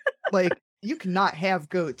person. Like, you cannot have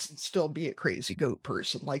goats and still be a crazy goat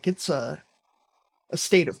person. Like, it's a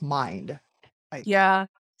state of mind. Yeah.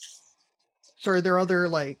 So are there other,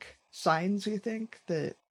 like, signs you think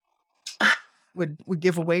that would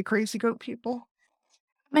give away crazy goat people?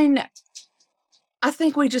 I mean, I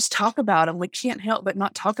think we just talk about them. We can't help but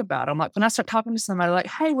not talk about them. Like when I start talking to somebody, like,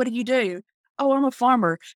 "Hey, what do you do?" "Oh, I'm a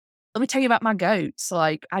farmer." "Let me tell you about my goats."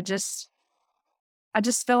 Like I just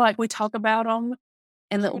feel like we talk about them,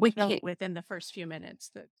 and that we know can't. within the first few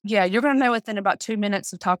minutes that Yeah, you're gonna know within about 2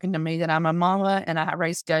 minutes of talking to me that I'm a mama and I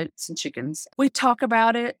raise goats and chickens. We talk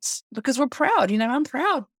about it because we're proud. I'm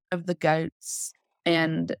proud of the goats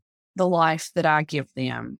and the life that I give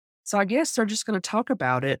them. So I guess they're just gonna talk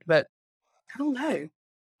about it, but I don't know.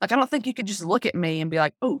 Like, I don't think you could just look at me and be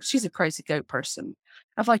like, "Oh, she's a crazy goat person."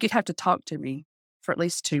 I feel like you'd have to talk to me for at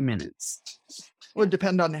least 2 minutes. Would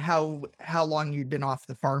depend on how long you'd been off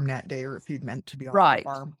the farm that day, or if you'd meant to be off Right. the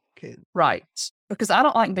farm. Okay. Right. Because I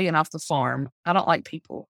don't like being off the farm. I don't like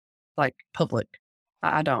people, like public.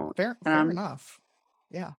 I don't. Fair enough.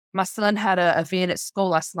 Yeah. My son had a event at school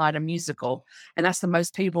last night, a musical, and that's the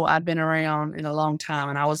most people I'd been around in a long time.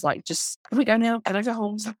 And I was like, can we go now? Can I go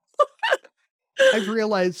home? I've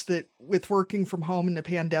realized that with working from home in the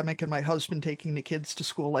pandemic and my husband taking the kids to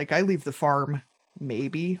school, like, I leave the farm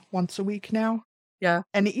maybe once a week now. Yeah.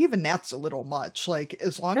 And even that's a little much. Like,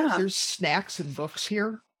 as long as Yeah. there's snacks and books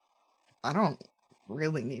here, I don't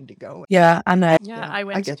really need to go. Yeah, I know. Yeah, Yeah, I I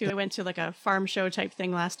went get to like a farm show type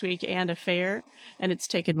thing last week and a fair, and it's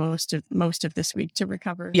taken most of this week to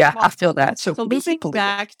recover. Yeah, I feel that. So So moving people-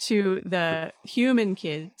 back to the human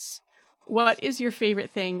kids, what is your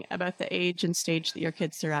favorite thing about the age and stage that your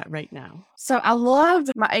kids are at right now? So I love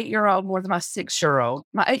my 8-year-old more than my 6-year-old.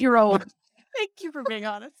 My 8-year-old. Thank you for being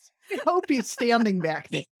honest. I hope he's standing back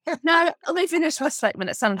there. No, let me finish my statement.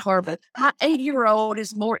 It sounded horrible. My 8-year-old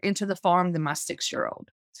is more into the farm than my 6-year-old.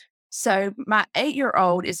 So my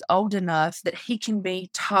 8-year-old is old enough that he can be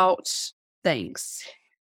taught things.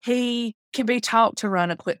 He can be taught to run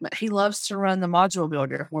equipment. He loves to run the module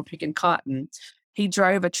builder when we're picking cotton. He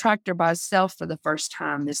drove a tractor by himself for the first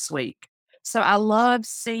time this week. So I love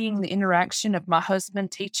seeing the interaction of my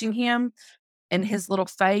husband teaching him and his little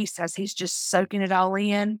face as he's just soaking it all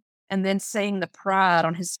in, and then seeing the pride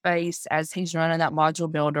on his face as he's running that module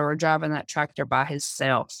builder or driving that tractor by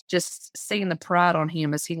himself. Just seeing the pride on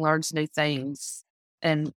him as he learns new things.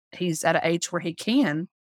 And he's at an age where he can.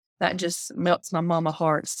 That just melts my mama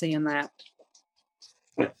heart seeing that.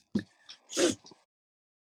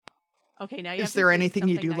 Okay, now Is there anything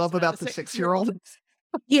you do love about the 6-year-old?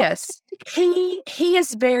 Yes, he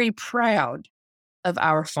is very proud of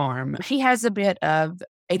our farm. He has a bit of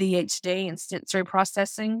ADHD and sensory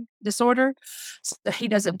processing disorder. So he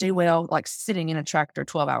doesn't do well like sitting in a tractor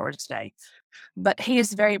 12 hours a day. But he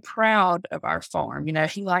is very proud of our farm.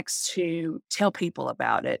 He likes to tell people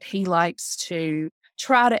about it. He likes to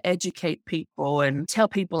try to educate people and tell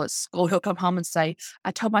people at school. He'll come home and say,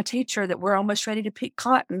 "I told my teacher that we're almost ready to pick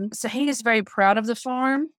cotton." So he is very proud of the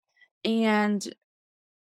farm, and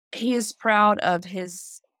he is proud of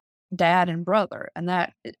his dad and brother, and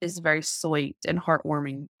that is very sweet and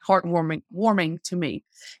heartwarming to me.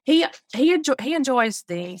 He enjoys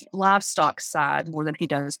the livestock side more than he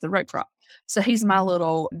does the row crop. So he's my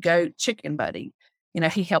little goat chicken buddy.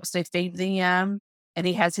 He helps me feed them, and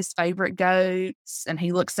he has his favorite goats, and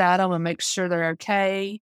he looks at them and makes sure they're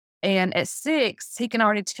okay. And at 6, he can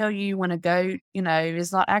already tell you when a goat,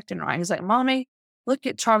 is not acting right. He's like, "Mommy, look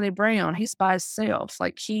at Charlie Brown. He's by himself."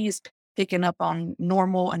 Like he's picking up on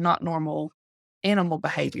normal and not normal animal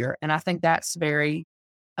behavior. And I think that's very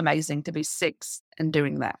amazing to be 6 and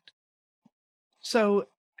doing that. So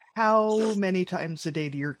how many times a day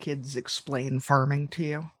do your kids explain farming to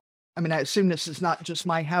you? I mean, I assume this is not just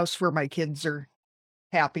my house where my kids are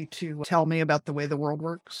happy to tell me about the way the world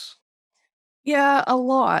works. Yeah, a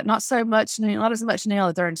lot. Not as much now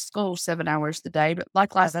that they're in school 7 hours a day. But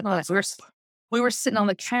like last night, we were sitting on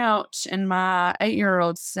the couch, and my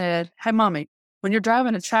 8-year-old said, "Hey, Mommy, when you're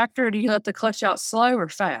driving a tractor, do you let the clutch out slow or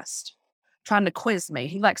fast?" Trying to quiz me.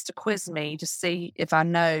 He likes to quiz me to see if I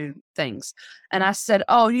know things. And I said,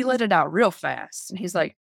 "Oh, you let it out real fast." And he's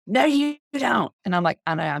like, "No, you don't." And I'm like,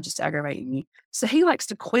 "I know, I'm just aggravating you." So he likes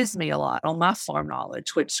to quiz me a lot on my farm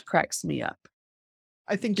knowledge, which cracks me up.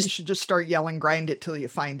 I think you should just start yelling, "Grind it till you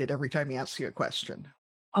find it," every time he asks you a question.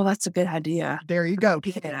 Oh, that's a good idea. There you go.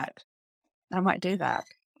 Do that. I might do that.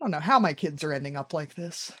 I don't know how my kids are ending up like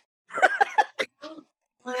this.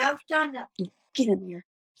 Well, I've done that. Get in here.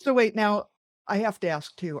 So wait, now I have to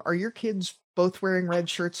ask too, are your kids both wearing red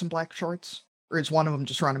shirts and black shorts? Or is one of them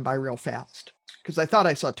just running by real fast? Because I thought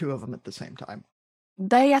I saw two of them at the same time.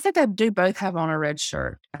 I think they do both have on a red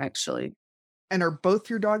shirt, actually. And are both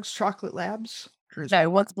your dogs chocolate labs? No,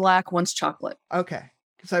 one's black, one's chocolate. Okay.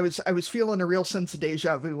 Because I was feeling a real sense of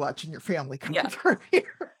deja vu watching your family come through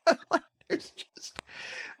here. There's just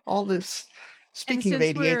all this. Speaking of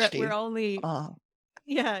ADHD, we're only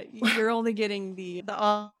you're only getting the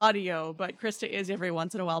audio, but Krista is every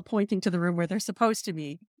once in a while pointing to the room where they're supposed to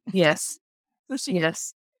be. Yes.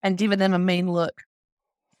 Yes. And giving them a mean look.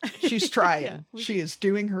 She's trying. She is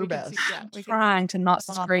doing her best. Trying to not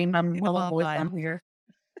scream. I'm here.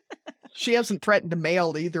 She hasn't threatened to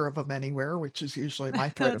mail either of them anywhere, which is usually my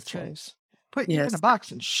threat of choice. Put you in a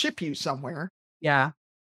box and ship you somewhere. Yeah.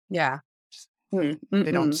 Yeah. They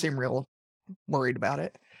don't seem real worried about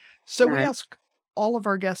it. So we ask all of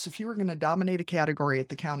our guests, if you were going to dominate a category at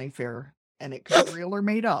the county fair and it could be real or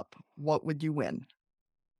made up, what would you win?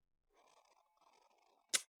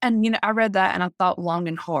 And, I read that and I thought long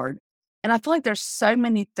and hard. And I feel like there's so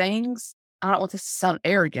many things. I don't want this to sound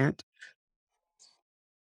arrogant.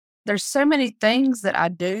 There's so many things that I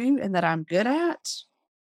do and that I'm good at,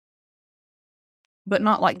 but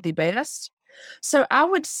not like the best. So I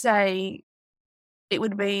would say it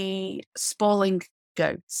would be spoiling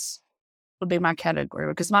goats would be my category,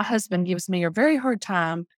 because my husband gives me a very hard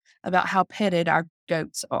time about how petted our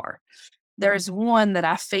goats are. There's one that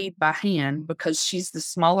I feed by hand because she's the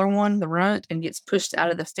smaller one, the runt, and gets pushed out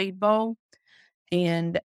of the feed bowl.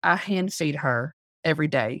 And I hand feed her every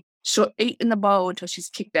day. She'll eat in the bowl until she's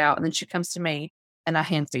kicked out, and then she comes to me and I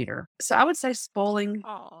hand feed her. So I would say spoiling,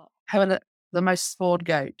 having the most spoiled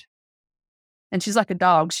goat. And she's like a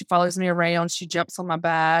dog. She follows me around. She jumps on my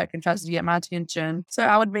back and tries to get my attention. So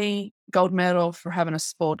I would be gold medal for having a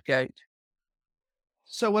spoiled goat.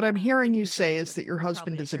 So what I'm hearing you say is that your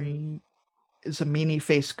husband is a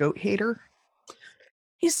meanie-faced goat hater?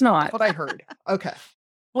 He's not. That's what I heard. Okay.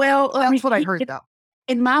 Well, that's what I heard, though.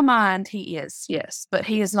 In my mind, he is, yes, but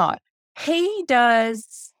he is not. He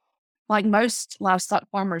does like most livestock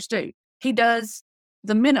farmers do. He does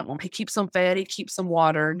the minimum. He keeps them fed. He keeps them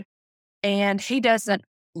watered. And he doesn't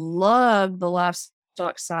love the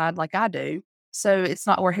livestock side like I do. So it's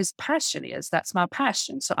not where his passion is. That's my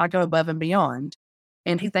passion. So I go above and beyond.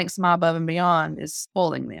 And he thinks my above and beyond is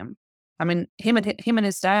spoiling them. I mean, him and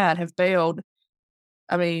his dad have baled.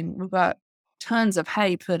 I mean, we've got tons of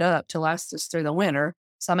hay put up to last us through the winter.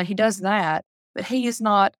 So, I mean, he does that, but he is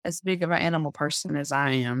not as big of an animal person as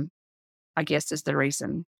I am, I guess is the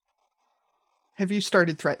reason. Have you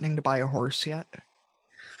started threatening to buy a horse yet?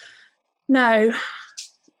 No.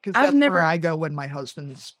 Because that's where I go when my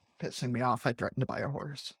husband's pissing me off. I threaten to buy a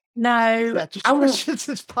horse. No. That just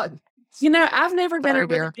is fun. I've never been a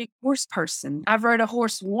really big horse person. I've rode a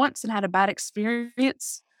horse once and had a bad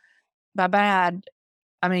experience. By bad,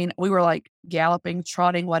 I mean, we were like galloping,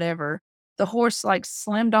 trotting, whatever. The horse like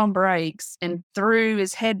slammed on brakes and threw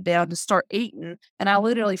his head down to start eating. And I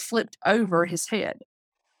literally flipped over his head.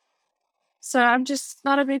 So I'm just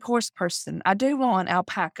not a big horse person. I do want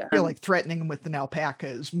alpaca. I feel like threatening them with an alpaca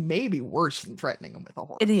is maybe worse than threatening them with a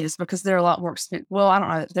horse. It is, because they're a lot more expensive. Well, I don't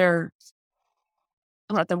know. I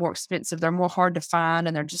don't know if they're more expensive. They're more hard to find,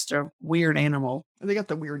 and they're just a weird animal. They got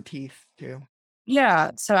the weird teeth, too. Yeah,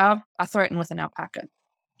 so I threaten with an alpaca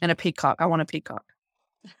and a peacock. I want a peacock.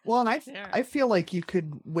 Well, and I feel like you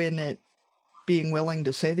could win at being willing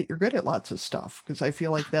to say that you're good at lots of stuff, because I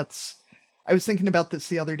feel like I was thinking about this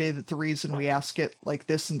the other day, that the reason we ask it like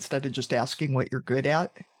this instead of just asking what you're good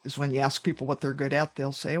at is when you ask people what they're good at,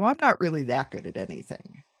 they'll say, well, I'm not really that good at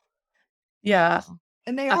anything. Yeah.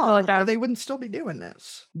 And they are, or they wouldn't still be doing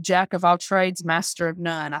this. Jack of all trades, master of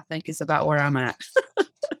none, I think is about where I'm at.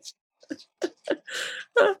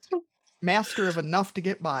 Master of enough to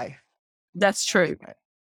get by. That's true.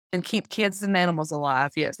 And keep kids and animals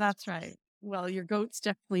alive. Yes. That's right. Well, your goats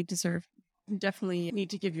definitely need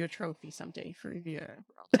to give you a trophy someday for your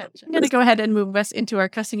attention. I'm going to go ahead and move us into our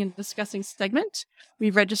cussing and discussing segment.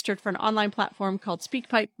 We've registered for an online platform called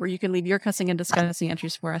SpeakPipe, where you can leave your cussing and discussing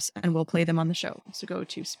entries for us, and we'll play them on the show. So go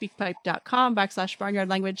to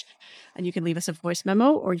speakpipe.com/barnyardlanguage, and you can leave us a voice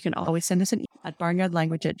memo, or you can always send us an email at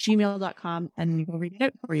barnyardlanguage@gmail.com, and we'll read it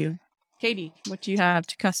out for you. Katie, what do you have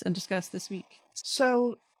to cuss and discuss this week?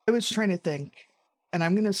 So I was trying to think, and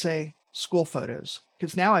I'm going to say school photos,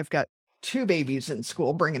 because now I've got 2 babies in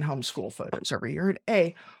school bringing home school photos every year.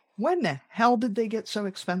 And when the hell did they get so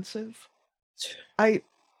expensive? I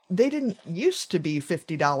they didn't used to be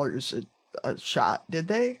 $50 a shot, did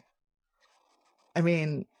they? I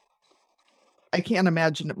mean, I can't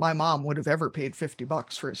imagine that my mom would have ever paid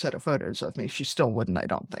 $50 for a set of photos of me. She still wouldn't, I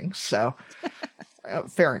don't think. So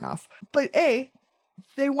fair enough. But they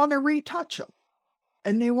want to retouch them.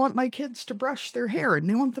 And they want my kids to brush their hair and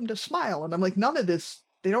they want them to smile. And I'm like, none of this,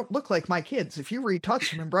 they don't look like my kids. If you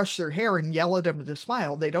retouch them and brush their hair and yell at them to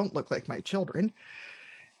smile, they don't look like my children,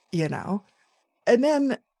 you know? And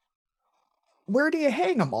then where do you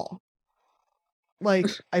hang them all? Like,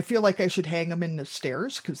 I feel like I should hang them in the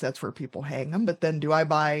stairs because that's where people hang them. But then do I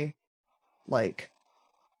buy like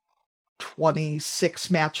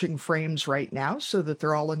 26 matching frames right now so that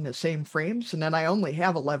they're all in the same frames? And then I only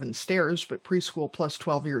have 11 stairs, but preschool plus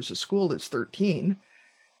 12 years of school is 13.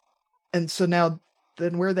 And so now,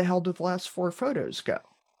 then where the hell did the last 4 photos go?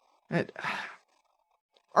 And,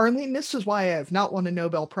 Arlene, this is why I have not won a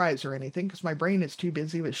Nobel Prize or anything, because my brain is too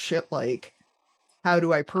busy with shit like, how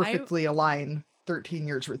do I perfectly align 13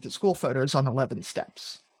 years worth of school photos on 11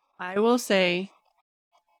 steps? I will say,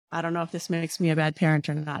 I don't know if this makes me a bad parent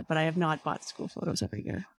or not, but I have not bought school photos every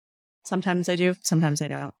year. Sometimes I do, sometimes I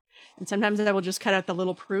don't. And sometimes I will just cut out the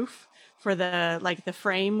little proof for the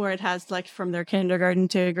frame where it has like from their kindergarten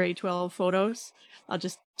to grade 12 photos. I'll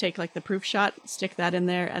just take like the proof shot, stick that in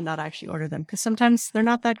there and not actually order them because sometimes they're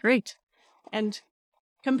not that great. And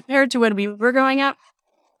compared to when we were growing up,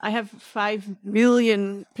 I have 5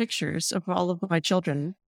 million pictures of all of my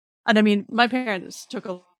children. And I mean, my parents took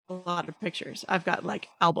a lot of pictures. I've got like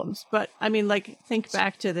albums, but I mean, like think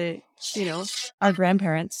back to our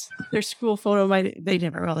grandparents, their school photo, they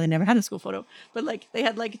never had a school photo, but like they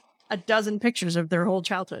had like a dozen pictures of their whole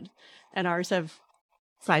childhood and ours have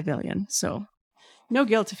 5 million. So no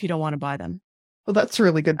guilt if you don't want to buy them. Well, that's a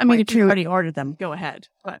really good point. I mean, if you already ordered them, go ahead.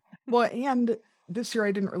 But well, and this year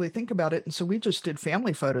I didn't really think about it. And so we just did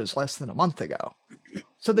family photos less than a month ago.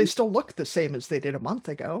 So they still look the same as they did a month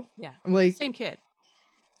ago. Yeah. I'm like, same kid.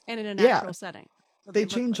 And in a natural setting. So they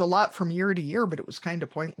change a lot from year to year, but it was kind of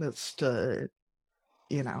pointless to,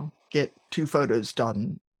 get 2 photos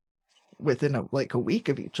done within a week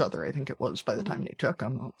of each other. I think it was by the time they took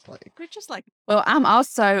them. I was like, they're just like, well, I'm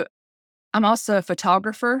also a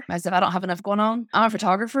photographer, as if I don't have enough going on. I'm a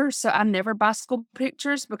photographer, so I never buy school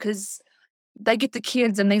pictures because they get the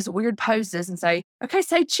kids in these weird poses and say, okay,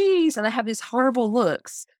 say cheese. And they have these horrible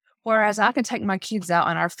looks. Whereas I can take my kids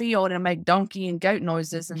out in our field and make donkey and goat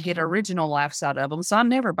noises and get original laughs out of them. So I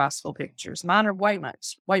never buy school pictures. Mine are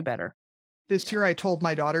way better. This year I told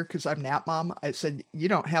my daughter, because I'm Nat Mom, I said, you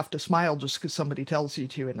don't have to smile just because somebody tells you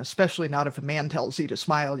to. And especially not if a man tells you to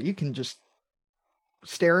smile. You can just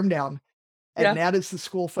stare him down. And that is the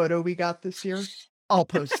school photo we got this year. I'll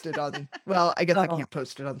post it on, well, I guess I can't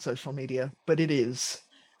post it on social media, but it is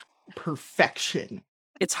perfection.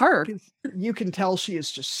 It's her. You can tell she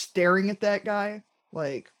is just staring at that guy.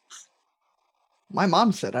 Like, my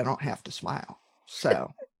mom said I don't have to smile.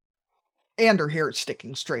 So, and her hair is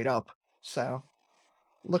sticking straight up. So,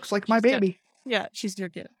 looks like my baby. Yeah, she's your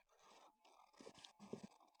kid.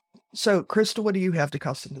 So, Krista, what do you have to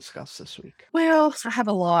cuss and discuss this week? Well, I have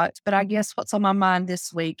a lot, but I guess what's on my mind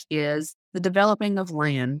this week is the developing of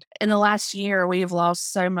land. In the last year, we have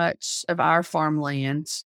lost so much of our farmland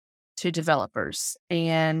to developers.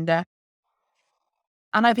 And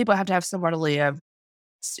I know people have to have somewhere to live.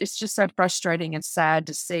 It's just so frustrating and sad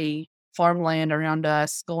to see farmland around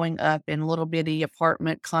us going up in little bitty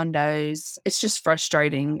apartment condos. It's just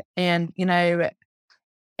frustrating. And,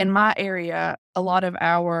 in my area, a lot of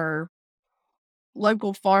our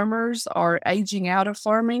local farmers are aging out of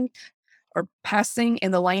farming or passing,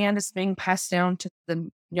 and the land is being passed down to the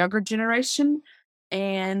younger generation.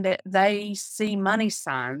 And they see money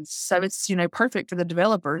signs. So it's, perfect for the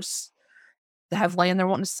developers to have land they're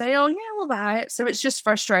wanting to sell. Yeah, we'll buy it. So it's just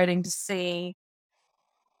frustrating to see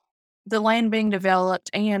the land being developed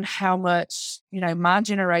and how much, my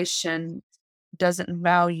generation doesn't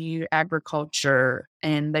value agriculture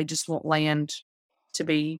and they just want land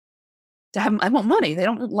they want money. They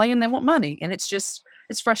don't want land, they want money. And it's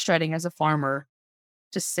frustrating as a farmer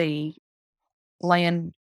to see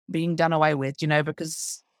land being done away with,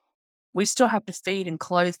 because we still have to feed and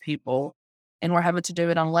clothe people and we're having to do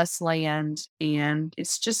it on less land. And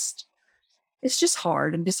it's just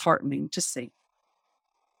hard and disheartening to see.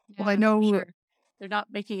 Yeah, well, I know they're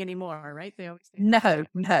not making any more, right? They always say no,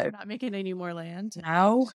 they're not making any more land.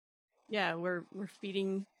 No. Yeah, we're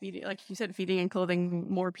feeding, like you said, feeding and clothing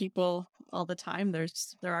more people all the time. There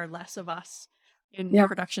are less of us in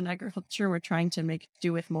production agriculture. We're trying to make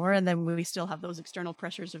do with more, and then we still have those external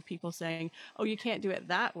pressures of people saying, "Oh, you can't do it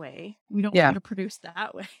that way. We don't want to produce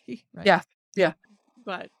that way." Right? Yeah.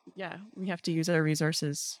 But yeah, we have to use our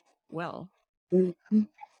resources well. Mhm.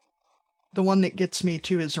 The one that gets me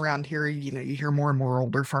too is around here, you hear more and more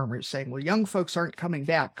older farmers saying, well, young folks aren't coming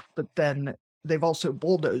back, but then they've also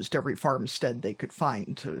bulldozed every farmstead they could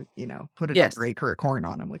find to, put another acre of corn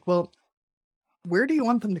on. I'm like, well, where do you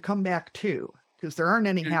want them to come back to? Because there aren't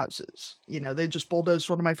any houses. They just bulldozed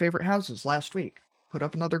one of my favorite houses last week, put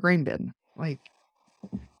up another grain bin. Like,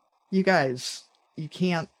 you guys, you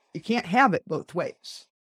can't have it both ways.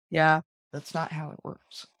 Yeah. That's not how it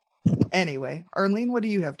works. Anyway, Arlene, what do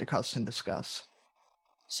you have to cuss and discuss?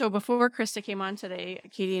 So before Krista came on today,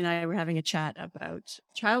 Katie and I were having a chat about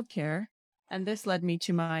childcare, and this led me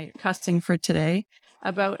to my cussing for today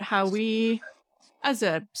about how we, as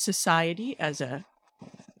a society, as a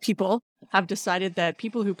people, have decided that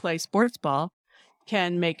people who play sports ball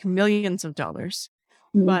can make millions of dollars.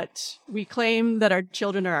 But we claim that our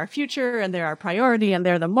children are our future and they're our priority and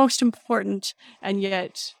they're the most important. And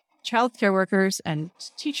yet childcare workers and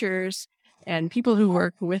teachers and people who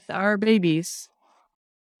work with our babies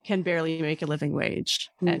can barely make a living wage.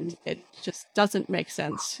 And it just doesn't make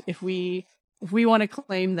sense. If we want to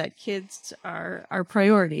claim that kids are our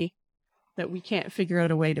priority, that we can't figure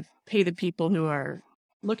out a way to pay the people who are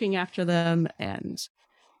looking after them. And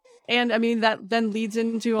I mean, that then leads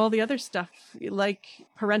into all the other stuff, like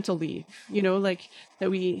parental leave, like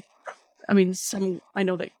that I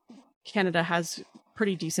know that Canada has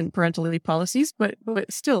pretty decent parental leave policies, but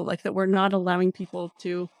still, like, that we're not allowing people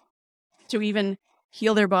to even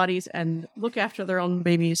heal their bodies and look after their own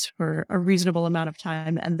babies for a reasonable amount of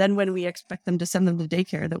time. And then when we expect them to send them to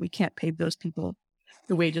daycare, that we can't pay those people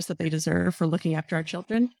the wages that they deserve for looking after our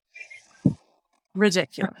children.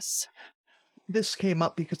 Ridiculous. This came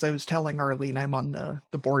up because I was telling Arlene I'm on the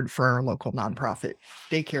board for our local nonprofit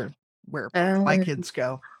daycare where my kids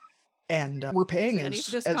go. And we're paying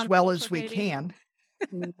as well as we can.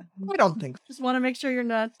 I don't think so. Just want to make sure you're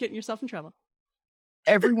not getting yourself in trouble.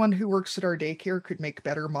 Everyone who works at our daycare could make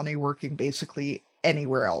better money working basically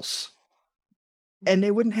anywhere else. And they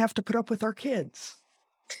wouldn't have to put up with our kids.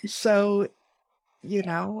 So, we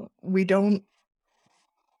don't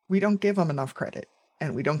give them enough credit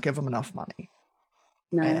and we don't give them enough money.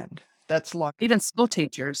 No. And that's luck. Even school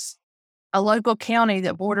teachers. A local county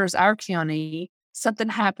that borders our county, something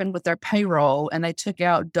happened with their payroll and they took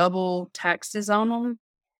out double taxes on them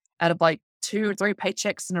out of like 2 or 3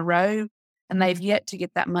 paychecks in a row. And they've yet to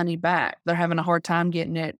get that money back. They're having a hard time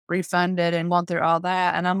getting it refunded and going through all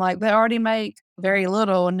that. And I'm like, they already make very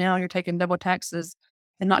little. And now you're taking double taxes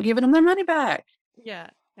and not giving them their money back. Yeah.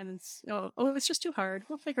 And it's, it's just too hard.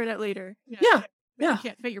 We'll figure it out later. Yeah. You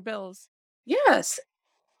can't pay your bills. Yes.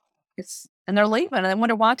 And they're leaving. And I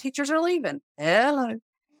wonder why teachers are leaving. Hello.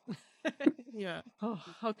 Yeah. Oh,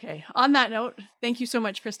 okay. On that note, thank you so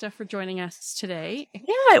much, Krista, for joining us today.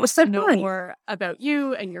 Yeah, it was so know fun. More about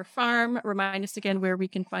you and your farm. Remind us again where we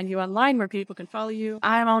can find you online, where people can follow you.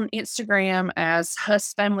 I'm on Instagram as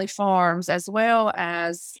Huss Family Farms, as well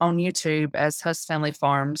as on YouTube as Huss Family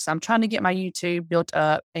Farms. I'm trying to get my YouTube built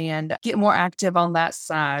up and get more active on that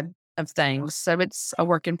side of things. So it's a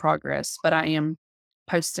work in progress, but I am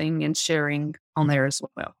posting and sharing on there as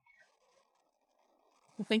well.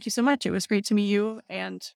 Well, thank you so much. It was great to meet you,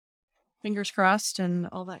 and fingers crossed and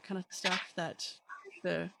all that kind of stuff that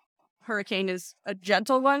the hurricane is a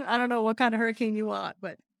gentle one. I don't know what kind of hurricane you want,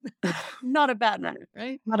 but not a bad one,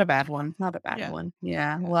 right? Not a bad one. Not a bad one.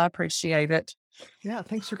 Yeah. Well, I appreciate it. Yeah.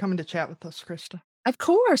 Thanks for coming to chat with us, Krista. Of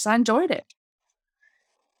course. I enjoyed it.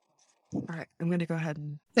 All right, I'm going to go ahead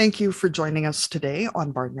and thank you for joining us today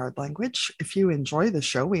on Barnyard Language. If you enjoy the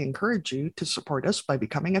show, we encourage you to support us by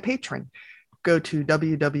becoming a patron. Go to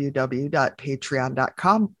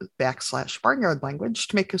www.patreon.com/barnyardlanguage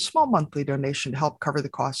to make a small monthly donation to help cover the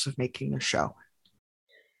costs of making the show.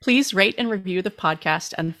 Please rate and review the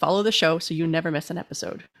podcast and follow the show so you never miss an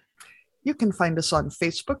episode. You can find us on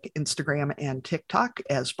Facebook, Instagram, and TikTok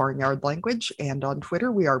as Barnyard Language, and on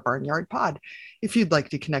Twitter, we are Barnyard Pod. If you'd like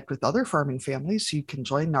to connect with other farming families, you can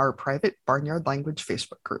join our private Barnyard Language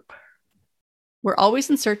Facebook group. We're always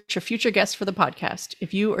in search of future guests for the podcast.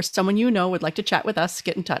 If you or someone you know would like to chat with us,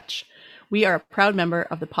 get in touch. We are a proud member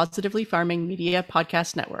of the Positively Farming Media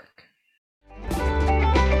Podcast Network.